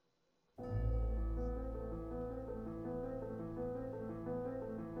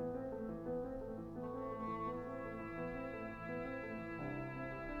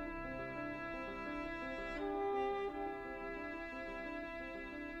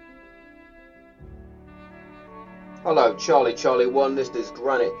Hello, Charlie Charlie 1, this is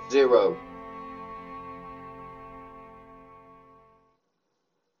Granite Zero.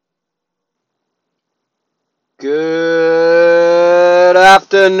 Good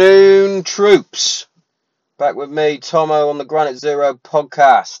afternoon, troops. Back with me, Tomo, on the Granite Zero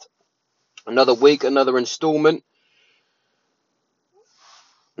podcast. Another week, another installment.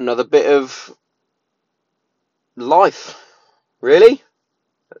 Another bit of life. Really?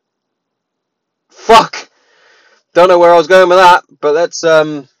 Fuck! Don't know where I was going with that, but let's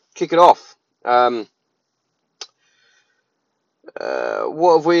kick it off. What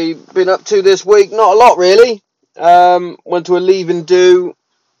have we been up to this week? Not a lot, really. Went to a leave and do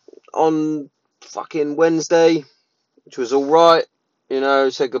on fucking Wednesday, which was all right. You know,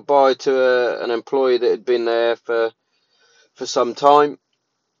 said goodbye to an employee that had been there for some time.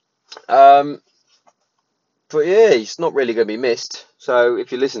 But yeah, he's not really going to be missed. So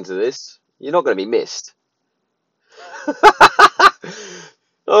if you listen to this, you're not going to be missed.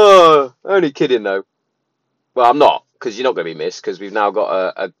 Oh, only kidding though. Well, I'm not, because you're not going to be missed, because we've now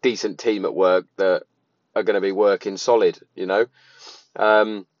got a decent team at work that are going to be working solid, you know.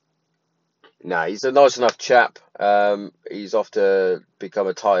 Nah, he's a nice enough chap. He's off to become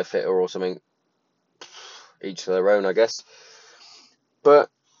a tyre fitter or something. Each to their own, I guess. But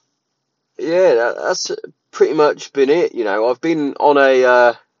yeah, that's pretty much been it. You know, I've been on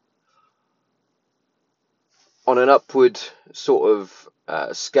an upward sort of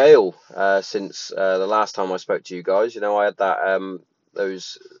scale since the last time I spoke to you guys. You know, I had that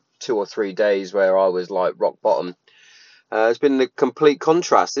those 2 or 3 days where I was like rock bottom. It's been the complete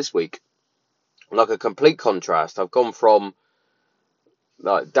contrast this week. Like a complete contrast. I've gone from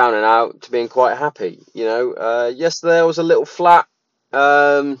like down and out to being quite happy. You know, yesterday I was a little flat.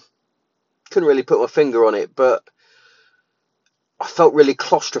 Couldn't really put my finger on it, but I felt really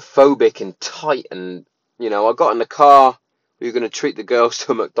claustrophobic and tight. And you know, I got in the car. We were going to treat the girls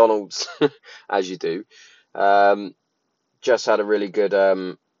to a McDonald's, as you do. Just had a really good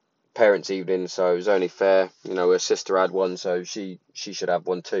parents' evening, so it was only fair. You know, her sister had one, so she should have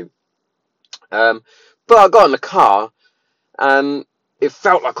one too. But I got in the car, and it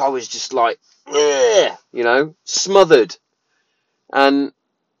felt like I was just like, you know, smothered. And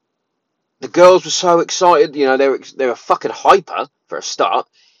the girls were so excited, you know, they were fucking hyper for a start.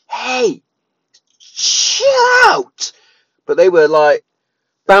 Hey, chill out! But they were like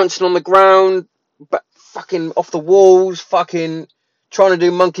bouncing on the ground, fucking off the walls, fucking trying to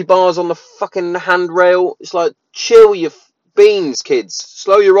do monkey bars on the fucking handrail. It's like, chill your beans, kids.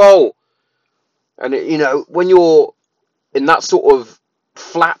 Slow your roll. And, you know, when you're in that sort of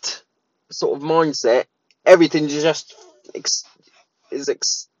flat sort of mindset, everything just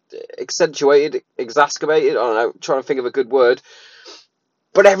accentuated, exacerbated. I don't know, trying to think of a good word.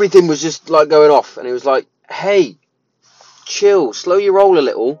 But everything was just like going off. And it was like, hey, chill, slow your roll a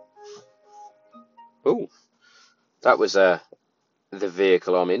little. Ooh, that was the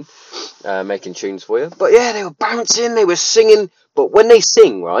vehicle I'm in, making tunes for you. But yeah, they were bouncing, they were singing. But when they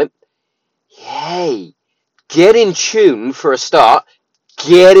sing, right, hey, get in tune for a start.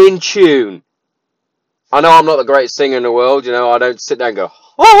 Get in tune. I know I'm not the greatest singer in the world, you know, I don't sit there and go,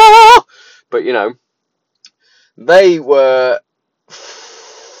 ah! But, you know, they were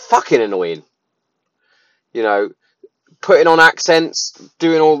fucking annoying. You know, putting on accents,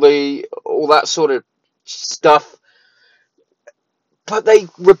 doing all that sort of stuff. But they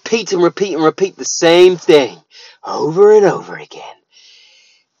repeat and repeat and repeat the same thing over and over again.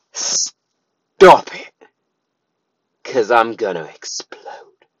 Stop it. Because I'm going to explode.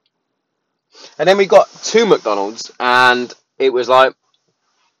 And then we got to McDonald's, and it was like,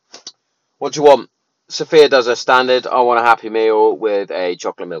 what do you want? Sophia does her standard, I want a Happy Meal with a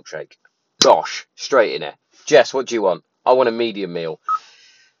chocolate milkshake. Gosh, straight in there. Jess, what do you want? I want a medium meal.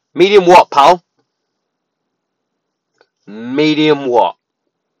 Medium what, pal? Medium what?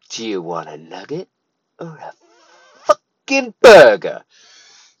 Do you want a nugget or a fucking burger?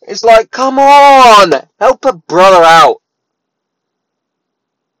 It's like, come on! Help a brother out.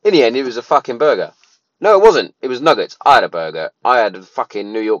 In the end, it was a fucking burger. No, it wasn't. It was nuggets. I had a burger. I had a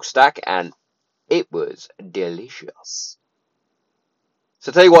fucking New York stack, and it was delicious.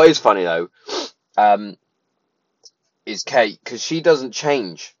 So tell you what is funny though, is Kate, because she doesn't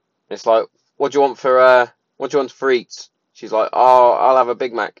change. It's like, what do you want for eats? She's like, oh, I'll have a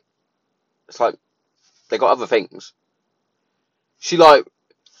Big Mac. It's like, they got other things. She like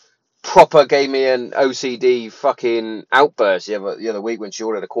proper gave me an OCD fucking outburst the other week when she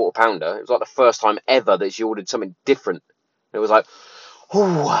ordered a quarter pounder. It was like the first time ever that she ordered something different. It was like,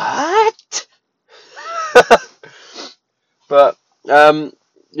 what? But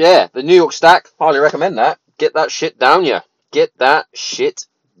yeah, the New York stack, highly recommend that. Get that shit down ya. Get that shit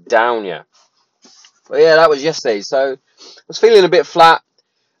down ya. But yeah, that was yesterday. So I was feeling a bit flat,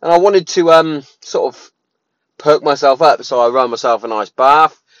 and I wanted to sort of perk myself up. So I ran myself a nice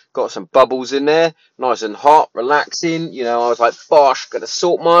bath, got some bubbles in there, nice and hot, relaxing. You know, I was like, bosh, gonna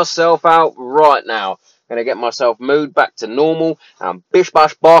sort myself out right now. Gonna get myself mood back to normal, and bish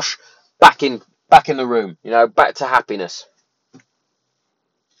bash bosh, back in the room. You know, back to happiness.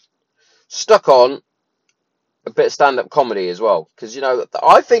 Stuck on a bit of stand-up comedy as well, because you know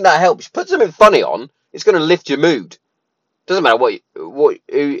I think that helps. Put something funny on, it's going to lift your mood. Doesn't matter who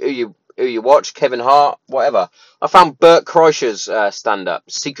you watch, Kevin Hart, whatever. I found Bert Kreischer's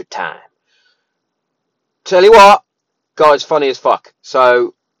stand-up, Secret Time. Tell you what, guy's funny as fuck.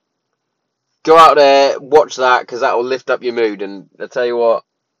 So go out there, watch that, because that will lift up your mood. And I tell you what,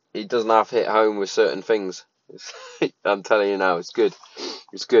 he doesn't have to hit home with certain things. I'm telling you now, it's good.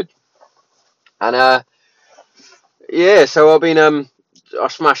 It's good. And yeah, so I've been I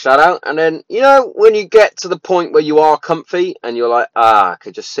smashed that out, and then you know when you get to the point where you are comfy and you're like, I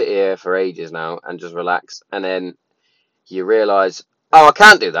could just sit here for ages now and just relax, and then you realise, oh, I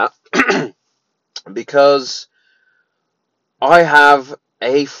can't do that because I have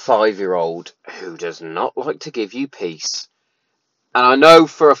a 5-year-old who does not like to give you peace, and I know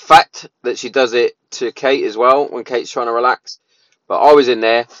for a fact that she does it to Kate as well when Kate's trying to relax. But I was in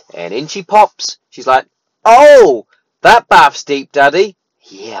there, and in she pops. She's like, "Oh, that bath's deep, Daddy."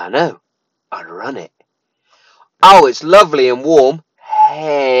 Yeah, I know. I'd run it. Oh, it's lovely and warm.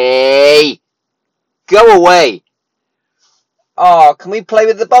 Hey, go away. Oh, can we play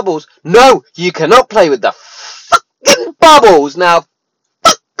with the bubbles? No, you cannot play with the fucking bubbles. Now,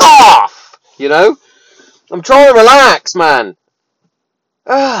 fuck off. You know? I'm trying to relax, man.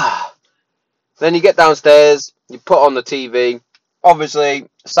 Ah. Then you get downstairs, you put on the TV. Obviously,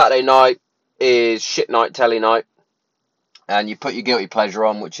 Saturday night is shit night, telly night. And you put your guilty pleasure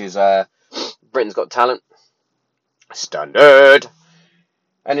on, which is Britain's Got Talent. Standard.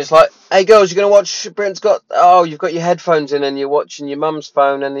 And it's like, hey girls, you're gonna watch Britain's Got. Oh, you've got your headphones in and you're watching your mum's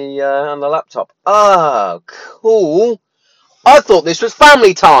phone and the laptop. Oh, cool. I thought this was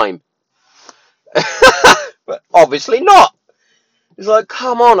family time, but obviously not. It's like,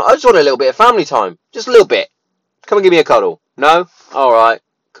 come on, I just want a little bit of family time, just a little bit. Come and give me a cuddle. No, all right,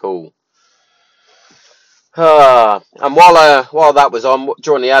 cool. And while that was on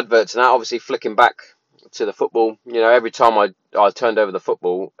during the adverts and that, obviously flicking back to the football, you know, every time I turned over the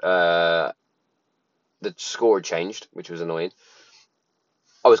football, the score had changed, which was annoying.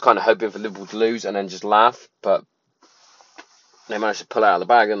 I was kind of hoping for Liverpool to lose and then just laugh, but they managed to pull it out of the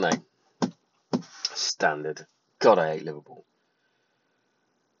bag, didn't they? Standard. God, I hate Liverpool.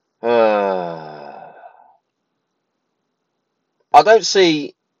 I don't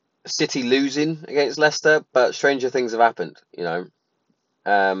see City losing against Leicester, but stranger things have happened, you know.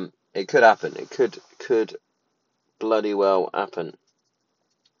 It could happen. It could bloody well happen.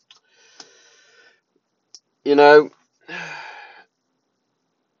 You know,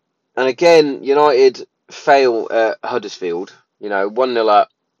 and again, United fail at Huddersfield. You know, 1-0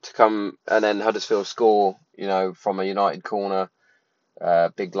 up to come, and then Huddersfield score. You know, from a United corner,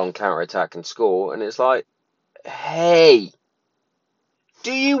 big long counter attack and score. And it's like, hey,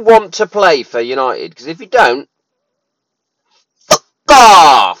 do you want to play for United? Because if you don't, fuck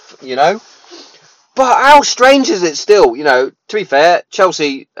off. You know. But how strange is it still? You know, to be fair,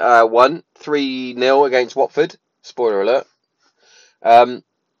 Chelsea won 3-0 against Watford. Spoiler alert.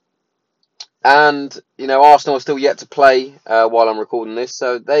 And, you know, Arsenal are still yet to play while I'm recording this.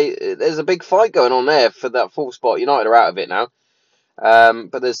 So there's a big fight going on there for that fourth spot. United are out of it now.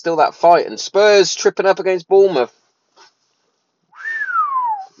 But there's still that fight. And Spurs tripping up against Bournemouth.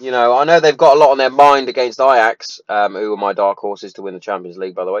 You know, I know they've got a lot on their mind against Ajax, who are my dark horses to win the Champions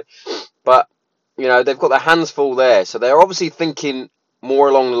League, by the way. But, you know, they've got their hands full there. So they're obviously thinking more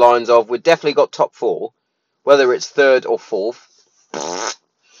along the lines of, we've definitely got top four. Whether it's third or fourth,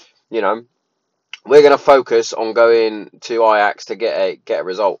 you know. We're going to focus on going to Ajax to get a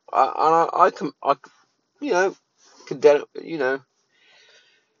result. I can, you know, good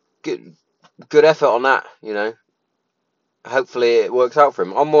effort on that. You know, hopefully it works out for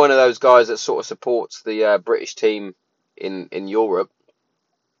him. I'm one of those guys that sort of supports the British team in Europe,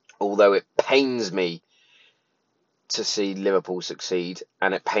 although it pains me to see Liverpool succeed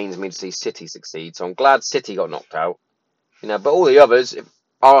and it pains me to see City succeed. So I'm glad City got knocked out. You know, but all the others,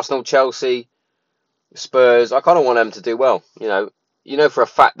 Arsenal, Chelsea, Spurs, I kind of want them to do well. You know for a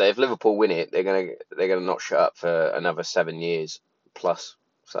fact that if Liverpool win it, they're gonna not shut up for another 7 years plus.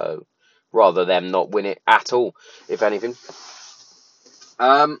 So rather them not win it at all, if anything.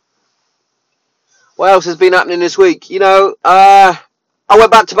 What What else has been happening this week? I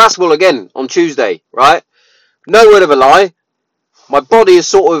went back to basketball again on Tuesday, right? No word of a lie. My body is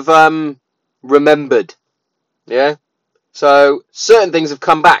sort of remembered, yeah? So, certain things have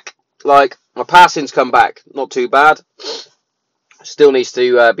come back. Like, my passing's come back. Not too bad. Still needs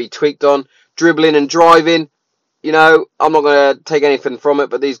to be tweaked on. Dribbling and driving, I'm not going to take anything from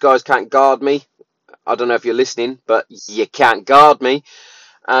it, but these guys can't guard me. I don't know if you're listening, but you can't guard me.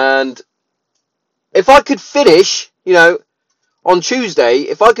 And if I could finish, on Tuesday,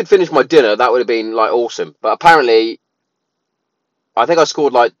 if I could finish my dinner, that would have been, like, awesome. But apparently, I think I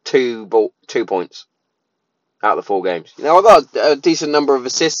scored, like, 2 points out of the 4 games. I got a decent number of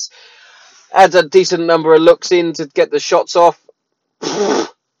assists, had a decent number of looks in to get the shots off.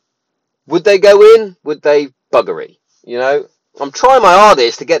 Would they go in? Would they buggery? I'm trying my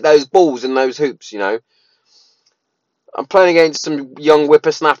hardest to get those balls in those hoops, I'm playing against some young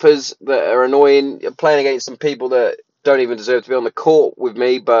whippersnappers that are annoying. I'm playing against some people that don't even deserve to be on the court with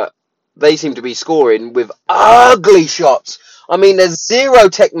me, but they seem to be scoring with ugly shots. I mean, there's zero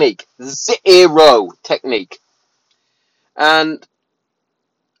technique. Zero technique. And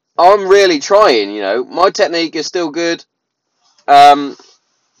I'm really trying, My technique is still good. It's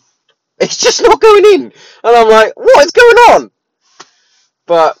just not going in. And I'm like, what is going on?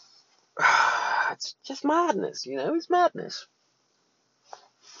 But it's just madness, It's madness.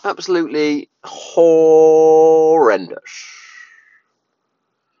 Absolutely horrendous.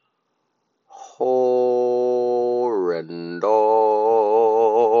 Horrendous.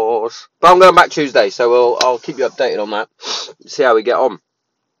 But I'm going back Tuesday, so I'll keep you updated on that. See how we get on.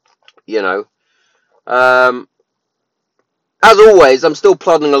 As always, I'm still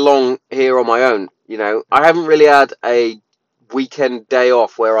plodding along here on my own. I haven't really had a weekend day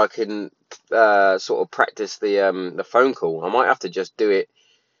off where I can sort of practice the phone call. I might have to just do it,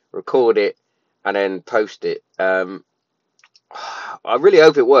 record it, and then post it. I really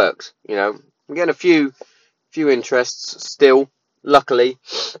hope it works. I'm getting a few interests still, luckily.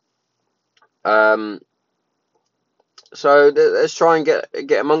 So let's try and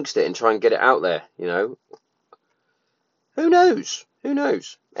get amongst it and try and get it out there. Who knows?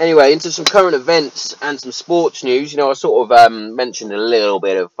 Anyway, into some current events and some sports news. I sort of mentioned a little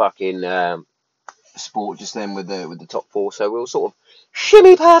bit of fucking sport just then with the top four, so we'll sort of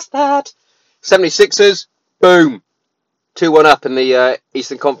shimmy past that. 76ers, boom, 2-1 up in the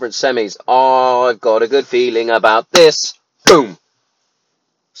Eastern Conference semis. Oh, I've got a good feeling about this. Boom.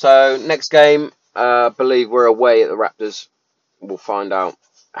 So next game, I believe we're away at the Raptors. We'll find out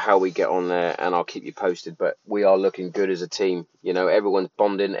how we get on there, and I'll keep you posted. But we are looking good as a team. Everyone's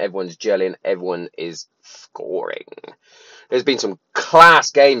bonding, everyone's gelling, everyone is scoring. There's been some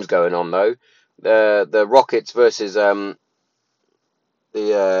class games going on though. The Rockets versus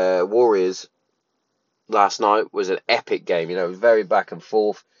the Warriors last night was an epic game. It was very back and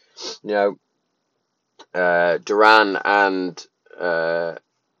forth. Duran and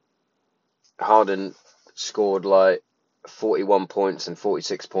Harden scored like 41 points and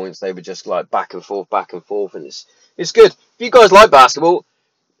 46 points. They were just like back and forth, and it's good. If you guys like basketball,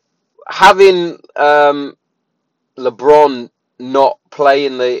 having LeBron not play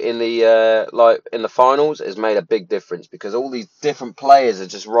in the finals has made a big difference, because all these different players are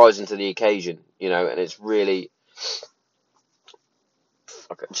just rising to the occasion, and it's really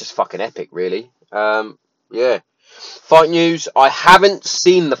just fucking epic, really. Yeah. Fight news. I haven't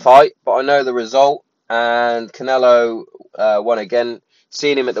seen the fight, but I know the result. And Canelo won again.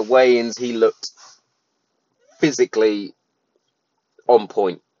 Seeing him at the weigh-ins, he looked physically on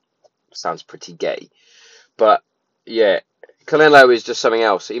point. Sounds pretty gay. But, yeah, Canelo is just something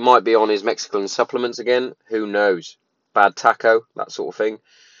else. He might be on his Mexican supplements again. Who knows? Bad taco, that sort of thing.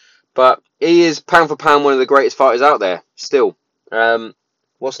 But he is, pound for pound, one of the greatest fighters out there, still.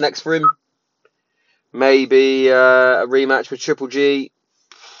 What's next for him? Maybe a rematch with Triple G.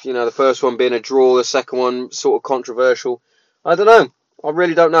 The first one being a draw, the second one sort of controversial. I don't know. I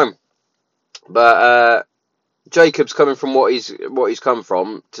really don't know. But Jacobs, coming from what he's come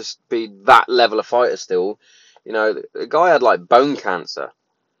from, to be that level of fighter still, the guy had like bone cancer.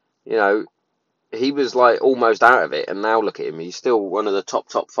 He was like almost out of it, and now look at him. He's still one of the top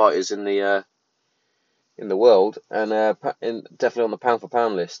fighters in the world, and definitely on the pound for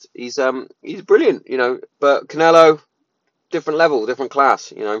pound list. He's brilliant, But Canelo, different level, different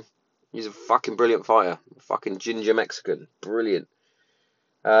class, He's a fucking brilliant fighter. Fucking ginger Mexican. Brilliant.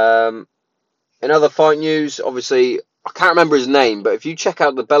 In other fight news, obviously, I can't remember his name, but if you check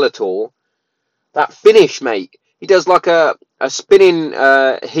out the Bellator, that finish, mate, he does like a spinning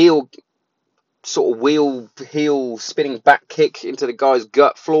heel sort of heel spinning back kick into the guy's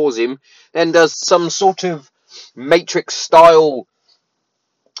gut, floors him, then does some sort of Matrix style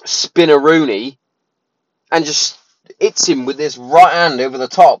spinneroonie and just hits him with this right hand over the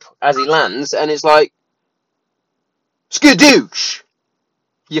top as he lands, and it's like, skadoosh!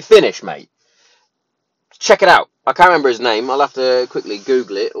 You're finished, mate. Check it out. I can't remember his name. I'll have to quickly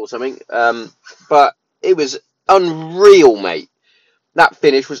Google it or something. But it was unreal, mate. That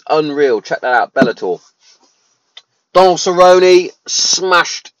finish was unreal. Check that out. Bellator. Donald Cerrone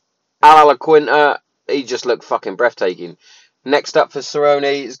smashed Al Alaquinta. He just looked fucking breathtaking. Next up for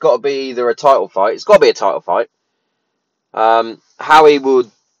Cerrone, it's got to be either a title fight. It's got to be a title fight. How he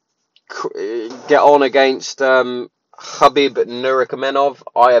would get on against Khabib Nurmagomedov,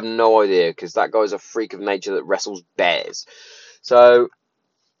 I have no idea, because that guy's a freak of nature that wrestles bears. So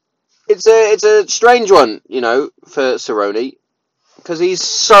it's a strange one, you know, for Cerrone, because he's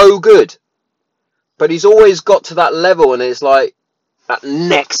so good, but he's always got to that level, and it's like that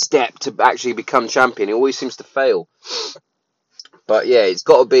next step to actually become champion. He always seems to fail. But yeah, it's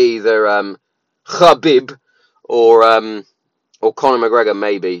got to be either Khabib or Conor McGregor,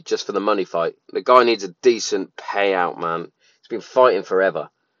 maybe, just for the money fight. The guy needs a decent payout, man. He's been fighting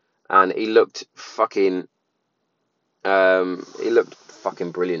forever, and he looked fucking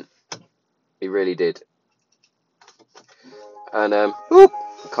brilliant. He really did. And the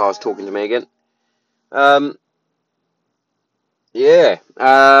car's talking to me again. Yeah.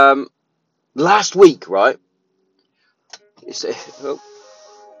 Last week, right?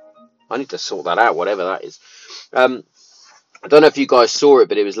 I need to sort that out, whatever that is. I don't know if you guys saw it,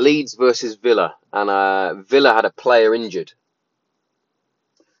 but it was Leeds versus Villa, and Villa had a player injured,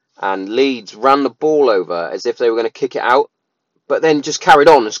 and Leeds ran the ball over as if they were going to kick it out, but then just carried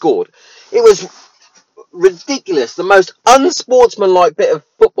on and scored. It was ridiculous. The most unsportsmanlike bit of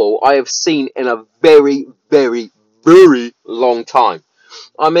football I have seen in a very, very, very long time.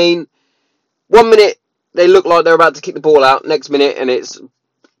 I mean, 1 minute they look like they're about to kick the ball out, next minute and it's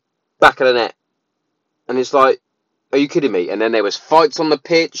back of the net. And it's like, are you kidding me? And then there was fights on the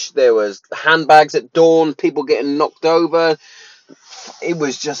pitch, there was handbags at dawn, people getting knocked over. It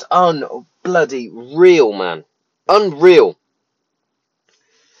was just bloody real, man. Unreal.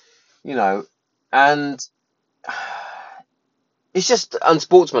 You know, and it's just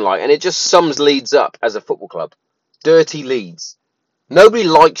unsportsmanlike, and it just sums Leeds up as a football club. Dirty Leeds. Nobody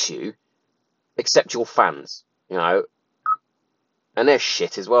likes you except your fans, you know, and they're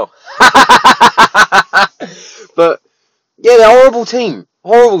shit as well. But yeah, they're a horrible team.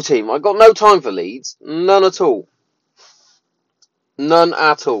 Horrible team. I got no time for Leeds. None at all. None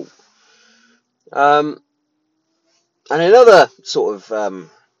at all. And another sort of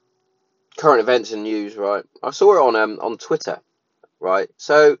current events and news, right? I saw it on Twitter, right?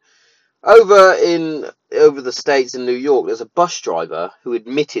 So over the States in New York, there's a bus driver who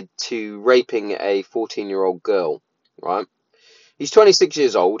admitted to raping a 14-year-old girl, right? He's 26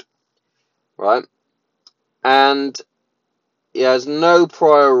 years old, right? And he has no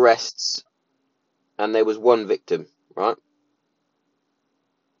prior arrests, and there was one victim, right?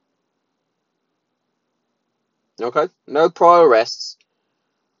 Okay, no prior arrests,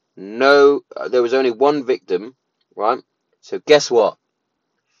 there was only one victim, right? So guess what?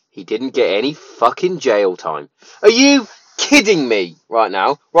 He didn't get any fucking jail time. Are you kidding me right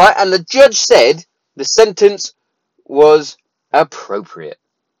now? Right? And the judge said the sentence was appropriate.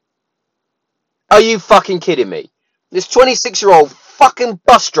 Are you fucking kidding me? This 26-year-old fucking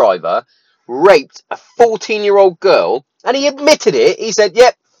bus driver raped a 14-year-old girl, and he admitted it. He said,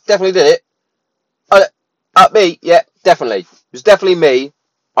 yep, definitely did it. Me, yeah, definitely. It was definitely me.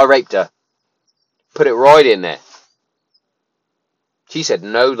 I raped her. Put it right in there. She said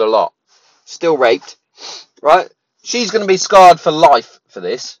no the lot. Still raped, right? She's going to be scarred for life for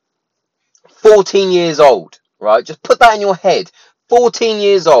this. 14 years old, right? Just put that in your head. 14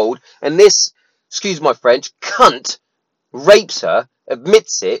 years old, and this, excuse my French, cunt rapes her,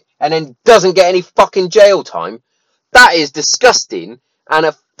 admits it, and then doesn't get any fucking jail time. That is disgusting and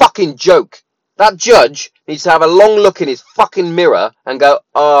a fucking joke. That judge needs to have a long look in his fucking mirror and go,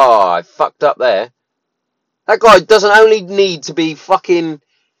 oh, I fucked up there. That guy doesn't only need to be fucking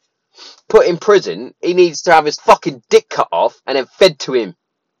put in prison, he needs to have his fucking dick cut off and then fed to him.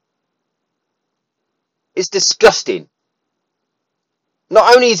 It's disgusting.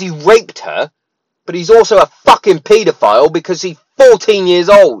 Not only has he raped her, but he's also a fucking paedophile because he's 14 years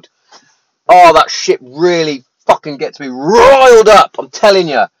old. Oh, that shit really fucking gets me riled up, I'm telling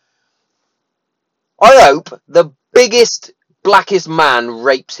you. I hope the biggest, blackest man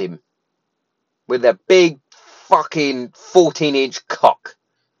rapes him with a big fucking 14-inch cock.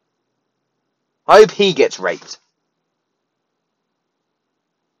 I hope he gets raped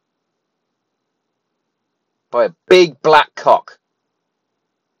by a big black cock.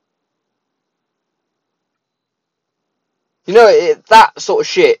 You know, that sort of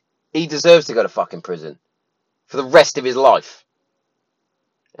shit, he deserves to go to fucking prison for the rest of his life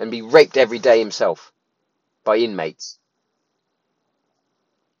and be raped every day himself by inmates.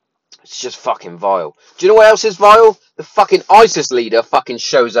 It's just fucking vile. Do you know what else is vile? The fucking ISIS leader fucking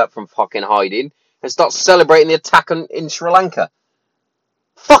shows up from fucking hiding and starts celebrating the attack in Sri Lanka.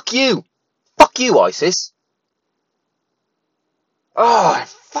 Fuck you! Fuck you, ISIS! Oh, it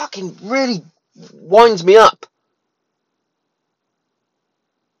fucking really winds me up.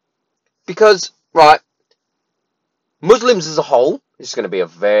 Because, right, Muslims as a whole, this is going to be a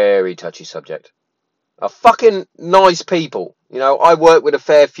very touchy subject, are fucking nice people. You know, I work with a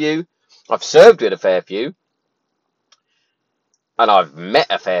fair few. I've served with a fair few. And I've met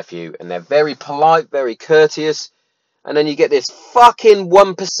a fair few. And they're very polite, very courteous. And then you get this fucking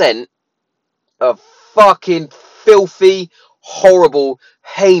 1% of fucking filthy, horrible,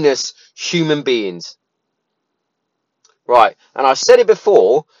 heinous human beings. Right, and I said it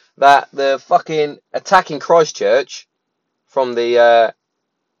before that the fucking attack in Christchurch from the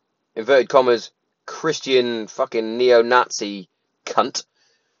inverted commas Christian fucking neo-Nazi cunt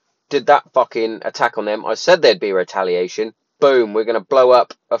did that fucking attack on them. I said there'd be retaliation. Boom, we're going to blow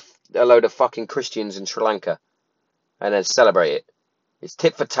up a load of fucking Christians in Sri Lanka and then celebrate it. It's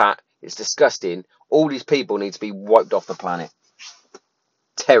tit for tat. It's disgusting. All these people need to be wiped off the planet.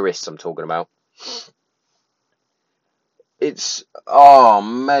 Terrorists, I'm talking about. It's, oh,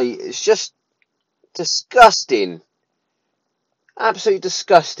 mate, it's just disgusting. Absolutely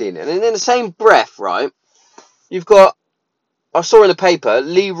disgusting. And then in the same breath, right, you've got, I saw in the paper,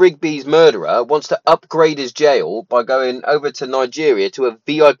 Lee Rigby's murderer wants to upgrade his jail by going over to Nigeria to a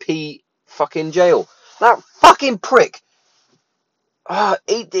VIP fucking jail. That fucking prick.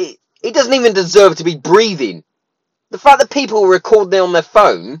 He doesn't even deserve to be breathing. The fact that people record it on their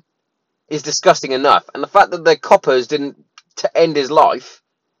phone is disgusting enough. And the fact that the coppers didn't to end his life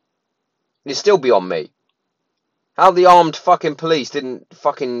is still beyond me. How the armed fucking police didn't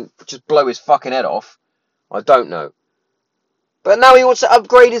fucking just blow his fucking head off, I don't know. But now he wants to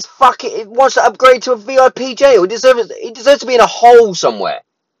upgrade his fucking. He wants to upgrade to a VIP jail. He deserves to be in a hole somewhere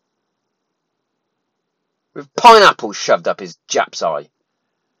with pineapples shoved up his Jap's eye.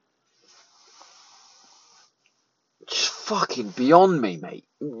 It's fucking beyond me, mate.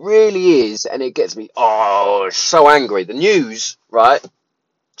 It really is, and it gets me so angry. The news, right,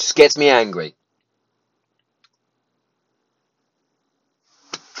 just gets me angry.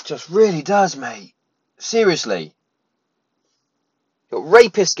 Just really does, mate. Seriously. You got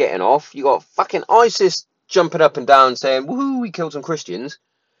rapists getting off. You got fucking ISIS jumping up and down saying, woohoo, we killed some Christians.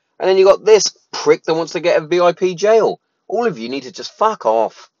 And then you got this prick that wants to get a VIP jail. All of you need to just fuck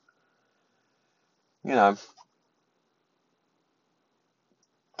off. You know.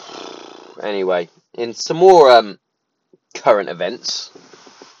 Anyway, in some more current events,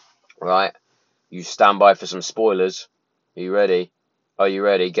 right? You stand by for some spoilers. Are you ready? Are you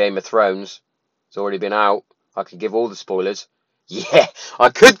ready? Game of Thrones. It's already been out. I could give all the spoilers. Yeah, I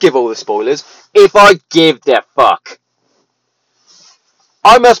could give all the spoilers if I give a fuck.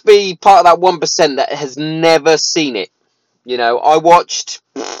 I must be part of that 1% that has never seen it. You know, I watched.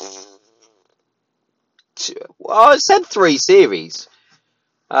 I said 3 series.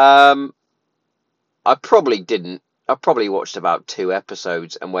 I probably didn't. I probably watched about 2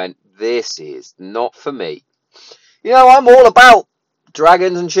 episodes and went, this is not for me. You know, I'm all about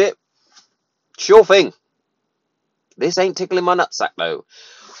dragons and shit. Sure thing. This ain't tickling my nutsack though.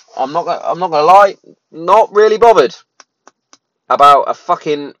 I'm not gonna lie. Not really bothered about a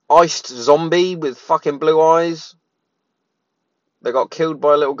fucking iced zombie with fucking blue eyes. They got killed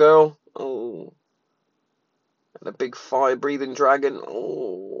by a little girl. Oh. And a big fire-breathing dragon.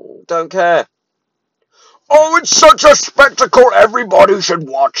 Oh, don't care. Oh, it's such a spectacle, everybody should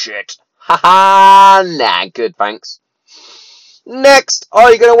watch it. Haha, nah, good, thanks. Next,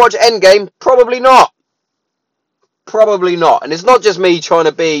 are you going to watch Endgame? Probably not. Probably not. And it's not just me trying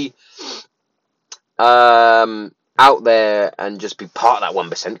to be out there and just be part of that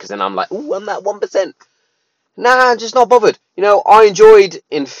 1%, because then I'm like, ooh, I'm that 1%. Nah, just not bothered. You know, I enjoyed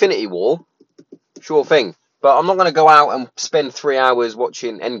Infinity War. Sure thing. But I'm not going to go out and spend 3 hours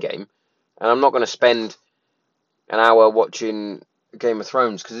watching Endgame. And I'm not going to spend an hour watching Game of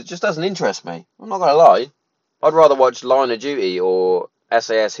Thrones because it just doesn't interest me. I'm not going to lie. I'd rather watch Line of Duty or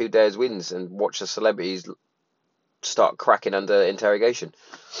SAS Who Dares Wins and watch the celebrities start cracking under interrogation.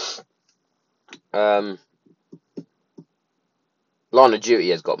 Line of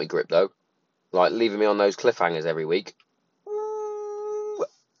Duty has got me gripped though. like leaving me on those cliffhangers every week.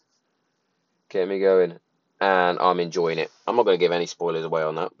 Get me going, and I'm enjoying it. I'm not going to give any spoilers away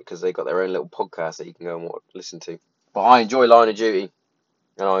on that because they got their own little podcast that you can go and listen to. But I enjoy Line of Duty,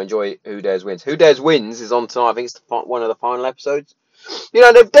 and I enjoy Who Dares Wins. Who Dares Wins is on tonight. I think it's one of the final episodes. You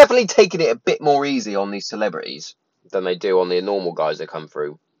know, they've definitely taken it a bit more easy on these celebrities than they do on the normal guys that come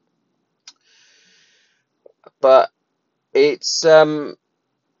through. But it's the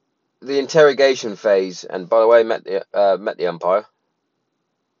interrogation phase, and by the way, met the umpire.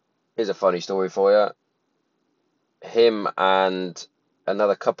 Here's a funny story for you. Him and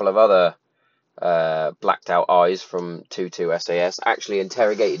another couple of other blacked out eyes from 22 SAS actually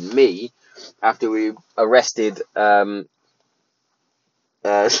interrogated me after we arrested some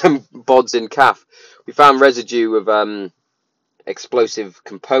bods in CAF. We found residue of explosive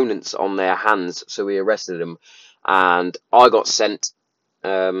components on their hands, so we arrested them, and I got sent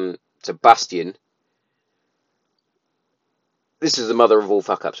to Bastion. This is the mother of all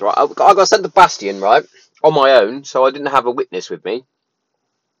fuck ups, right? I got sent to Bastion, right, on my own, so I didn't have a witness with me.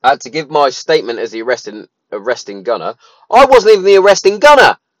 I had to give my statement as the arresting gunner. I wasn't even the arresting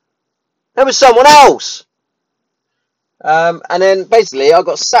gunner. There was someone else. And then basically I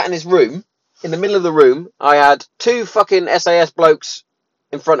got sat in this room. In the middle of the room, I had two fucking SAS blokes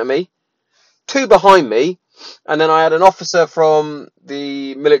in front of me, two behind me, and then I had an officer from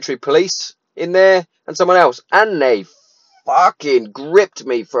the military police in there and someone else. And they fucking gripped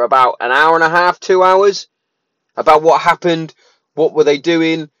me for about an hour and a half, 2 hours, about what happened, what were they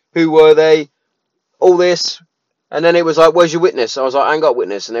doing, who were they, all this. And then it was like, where's your witness? I was like, I ain't got a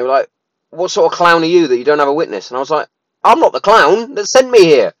witness. And they were like, what sort of clown are you that you don't have a witness? And I was like, I'm not the clown that sent me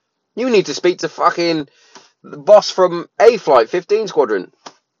here. You need to speak to fucking the boss from A Flight 15 Squadron.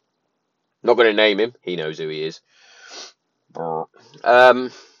 Not going to name him. He knows who he is. But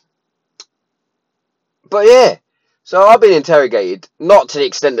yeah. So I've been interrogated. Not to the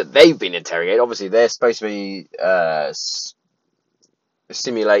extent that they've been interrogated. Obviously, they're supposed to be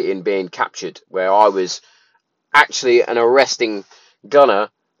simulating being captured. Where I was actually an arresting gunner,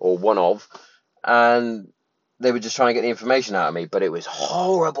 or one of, and they were just trying to get the information out of me, but it was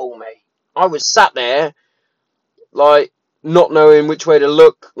horrible, mate. I was sat there, like, not knowing which way to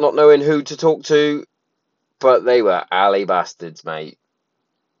look, not knowing who to talk to, but they were alley bastards, mate.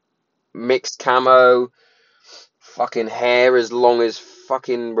 Mixed camo, fucking hair as long as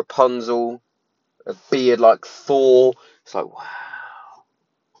fucking Rapunzel, a beard like Thor. It's like, wow,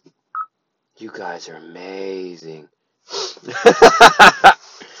 you guys are amazing.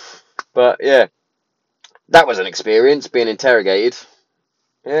 But yeah, that was an experience, being interrogated.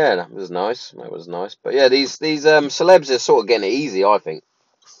 Yeah, that was nice. That was nice. But yeah, these celebs are sort of getting it easy, I think.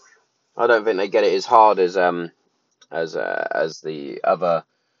 I don't think they get it as hard as the other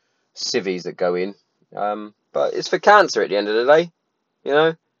civvies that go in. But it's for cancer at the end of the day, you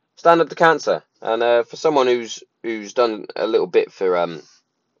know. Stand up to cancer, and for someone who's done a little bit for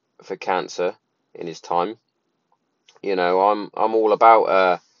cancer in his time, you know, I'm all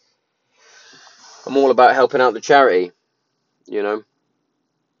about helping out the charity, you know.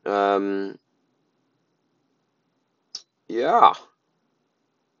 Yeah.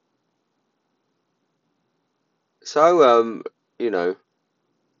 So you know,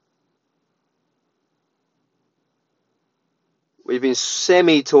 we've been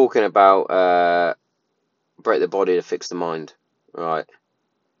semi talking about break the body to fix the mind, right?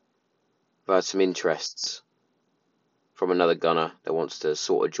 I've had some interests from another gunner that wants to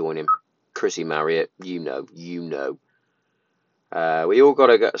sort of join him, Chrissy Marriott. You know. We all got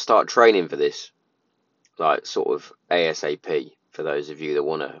to start training for this, like sort of ASAP. For those of you that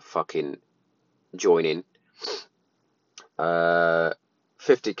want to fucking join in,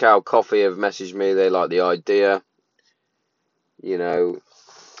 50 Cal Coffee have messaged me. They like the idea. You know,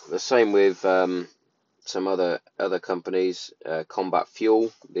 the same with some other companies. Combat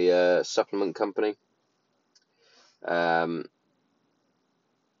Fuel, the supplement company.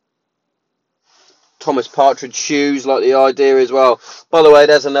 Thomas Partridge Shoes like the idea as well. By the way,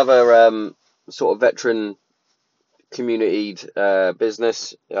 there's another sort of veteran community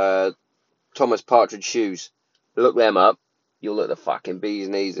business. Thomas Partridge Shoes. Look them up. You'll look the fucking bee's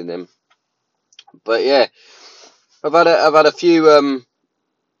knees in them. But yeah, I've had a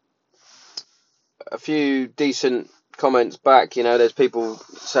few decent comments back. You know, there's people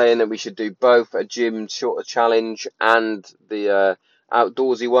saying that we should do both, a gym shorter challenge and the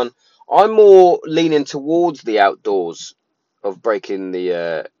outdoorsy one. I'm more leaning towards the outdoors of breaking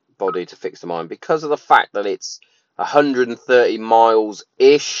the body to fix the mind because of the fact that it's 130 miles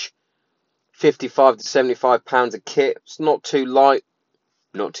ish, 55 to 75 pounds of kit. It's not too light,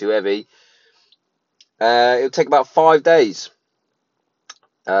 not too heavy. It'll take about 5 days.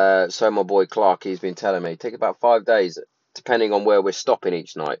 So my boy Clark, he's been telling me, take about 5 days, depending on where we're stopping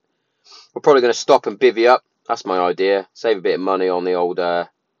each night. We're probably going to stop and bivvy up. That's my idea. Save a bit of money on the old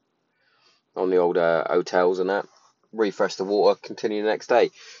hotels and that. Refresh the water. Continue the next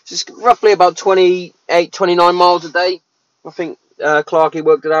day. So it's roughly about 28, 29 miles a day. I think Clarky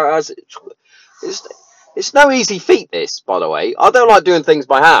worked it out as. It's no easy feat, this, by the way. I don't like doing things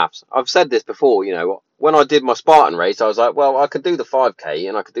by halves. I've said this before, you know. When I did my Spartan race, I was like, well, I could do the 5k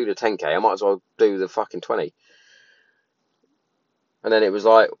and I could do the 10k. I might as well do the fucking 20. And then it was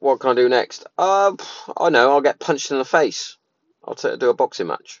like, what can I do next? I know, I'll get punched in the face. I'll do a boxing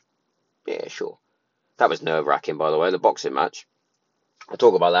match. Yeah, sure. That was nerve-wracking, by the way, the boxing match. I'll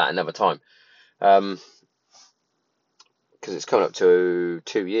talk about that another time. Because it's coming up to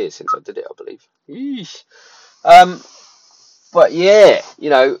 2 years since I did it, I believe. Yeesh. But yeah, you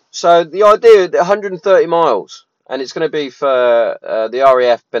know, so the idea, 130 miles, and it's going to be for the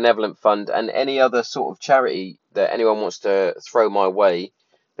RAF Benevolent Fund and any other sort of charity that anyone wants to throw my way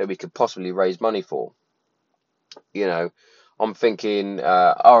that we could possibly raise money for. You know, I'm thinking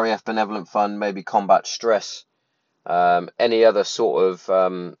RAF Benevolent Fund, maybe combat stress, any other sort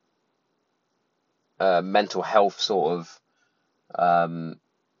of mental health sort of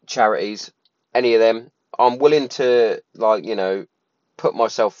charities, any of them. I'm willing to, like, you know, put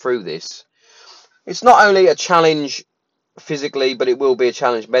myself through this. It's not only a challenge physically, but it will be a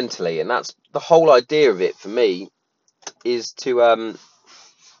challenge mentally, and that's the whole idea of it for me, is to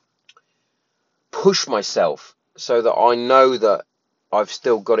push myself so that I know that I've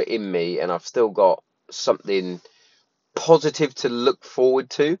still got it in me and I've still got something positive to look forward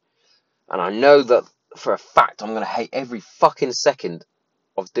to, and I know that for a fact I'm going to hate every fucking second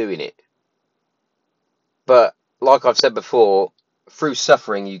of doing it. But like I've said before, through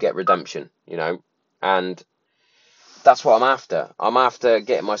suffering you get redemption, you know, and that's what I'm after. I'm after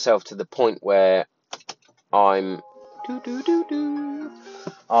getting myself to the point where I'm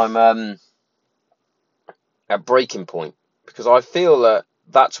at breaking point, because I feel that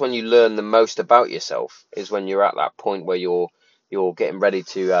that's when you learn the most about yourself, is when you're at that point where you're getting ready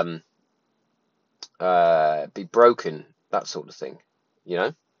to be broken, that sort of thing, you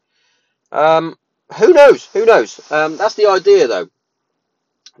know. Who knows? That's the idea, though.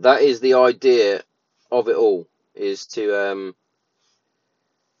 That is the idea of it all, is to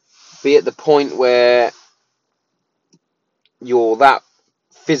be at the point where you're that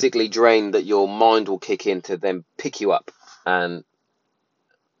physically drained that your mind will kick in to then pick you up. And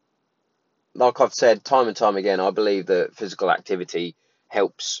like I've said time and time again, I believe that physical activity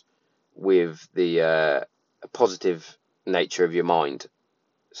helps with the positive nature of your mind.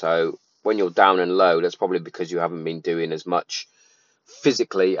 So when you're down and low, that's probably because you haven't been doing as much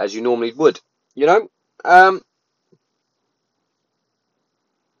physically as you normally would, you know.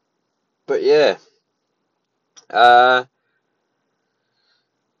 But yeah,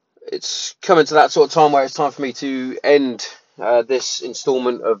 it's coming to that sort of time where it's time for me to end this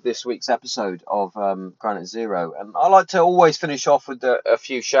instalment of this week's episode of Granite Zero. And I like to always finish off with a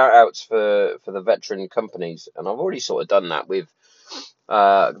few shout outs for the veteran companies. And I've already sort of done that with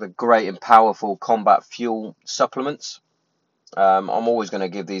the great and powerful Combat Fuel supplements. I'm always going to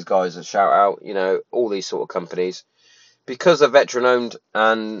give these guys a shout out, you know, all these sort of companies, because they're veteran owned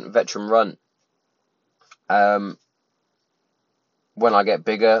and veteran run. When I get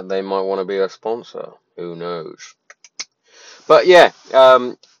bigger, they might want to be a sponsor. Who knows? But yeah,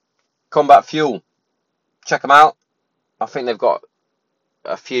 Combat Fuel, check them out. I think they've got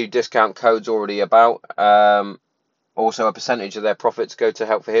a few discount codes already about. Also, a percentage of their profits go to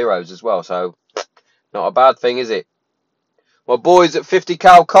Help for Heroes as well. So, not a bad thing, is it? My boys at 50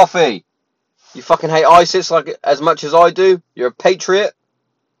 Cal Coffee. You fucking hate ISIS like as much as I do? You're a patriot?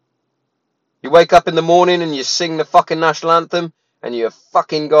 You wake up in the morning and you sing the fucking national anthem and you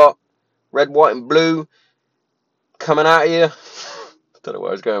fucking got red, white and blue coming out of you. I don't know where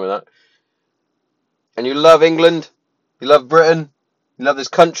I was going with that. And you love England, you love Britain, you love this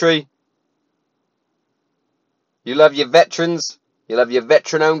country, you love your veterans, you love your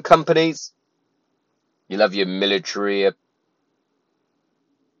veteran-owned companies, you love your military,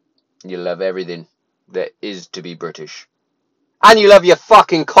 you love everything that is to be British. And you love your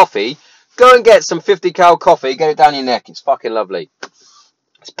fucking coffee. Go and get some 50 cal coffee, get it down your neck. It's fucking lovely.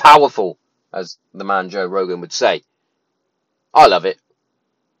 It's powerful, as the man Joe Rogan would say. I love it.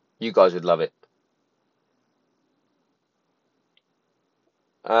 You guys would love it.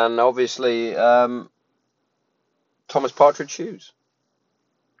 And obviously, Thomas Partridge shoes.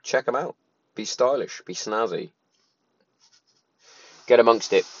 Check them out. Be stylish. Be snazzy. Get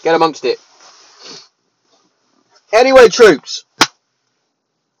amongst it. Get amongst it. Anyway, troops,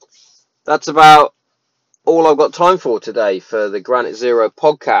 that's about all I've got time for today for the Granite Zero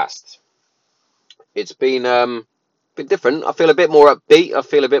podcast. It's been a bit different. I feel a bit more upbeat. I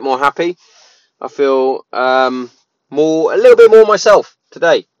feel a bit more happy. I feel a little bit more myself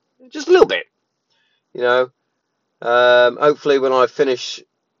today. Just a little bit, you know. Hopefully when I finish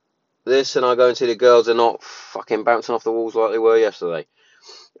this and I go and see the girls, they're not fucking bouncing off the walls like they were yesterday.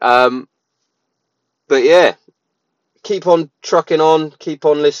 But yeah, keep on trucking on, keep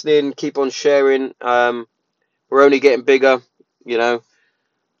on listening, keep on sharing. We're only getting bigger, you know.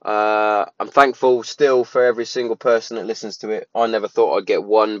 I'm thankful still for every single person that listens to it. I never thought I'd get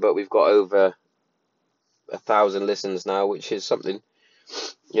one, but we've got over 1,000 listens now, which is something,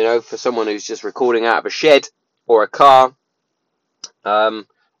 you know, for someone who's just recording out of a shed or a car,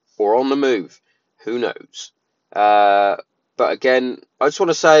 or on the move. Who knows? But again, I just want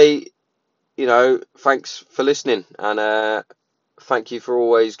to say, you know, thanks for listening, and thank you for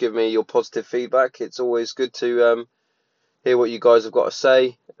always giving me your positive feedback. It's always good to hear what you guys have got to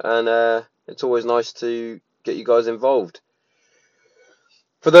say, and it's always nice to get you guys involved.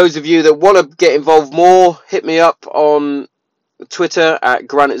 For those of you that want to get involved more, hit me up on Twitter at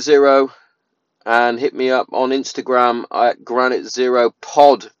Granite Zero, and hit me up on Instagram at Granite Zero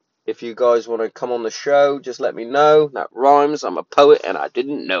Pod. If you guys want to come on the show, just let me know. That rhymes. I'm a poet and I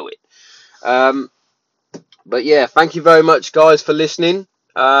didn't know it. But yeah, thank you very much, guys, for listening.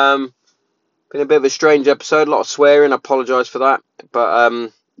 Been a bit of a strange episode, a lot of swearing. I apologise for that.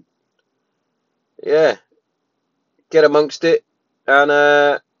 But yeah, get amongst it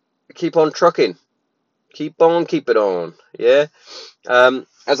and keep on trucking. Keep on, keep it on. Yeah.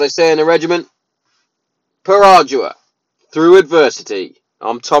 As I say in the regiment, per ardua, through adversity.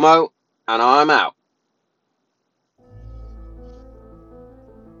 I'm Tomo, and I'm out.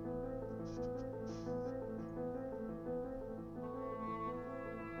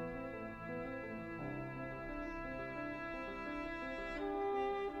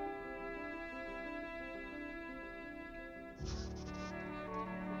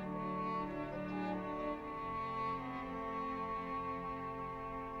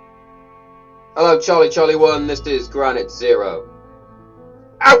 Hello, Charlie 1. This is Granite Zero.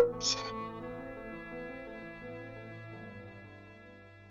 Out!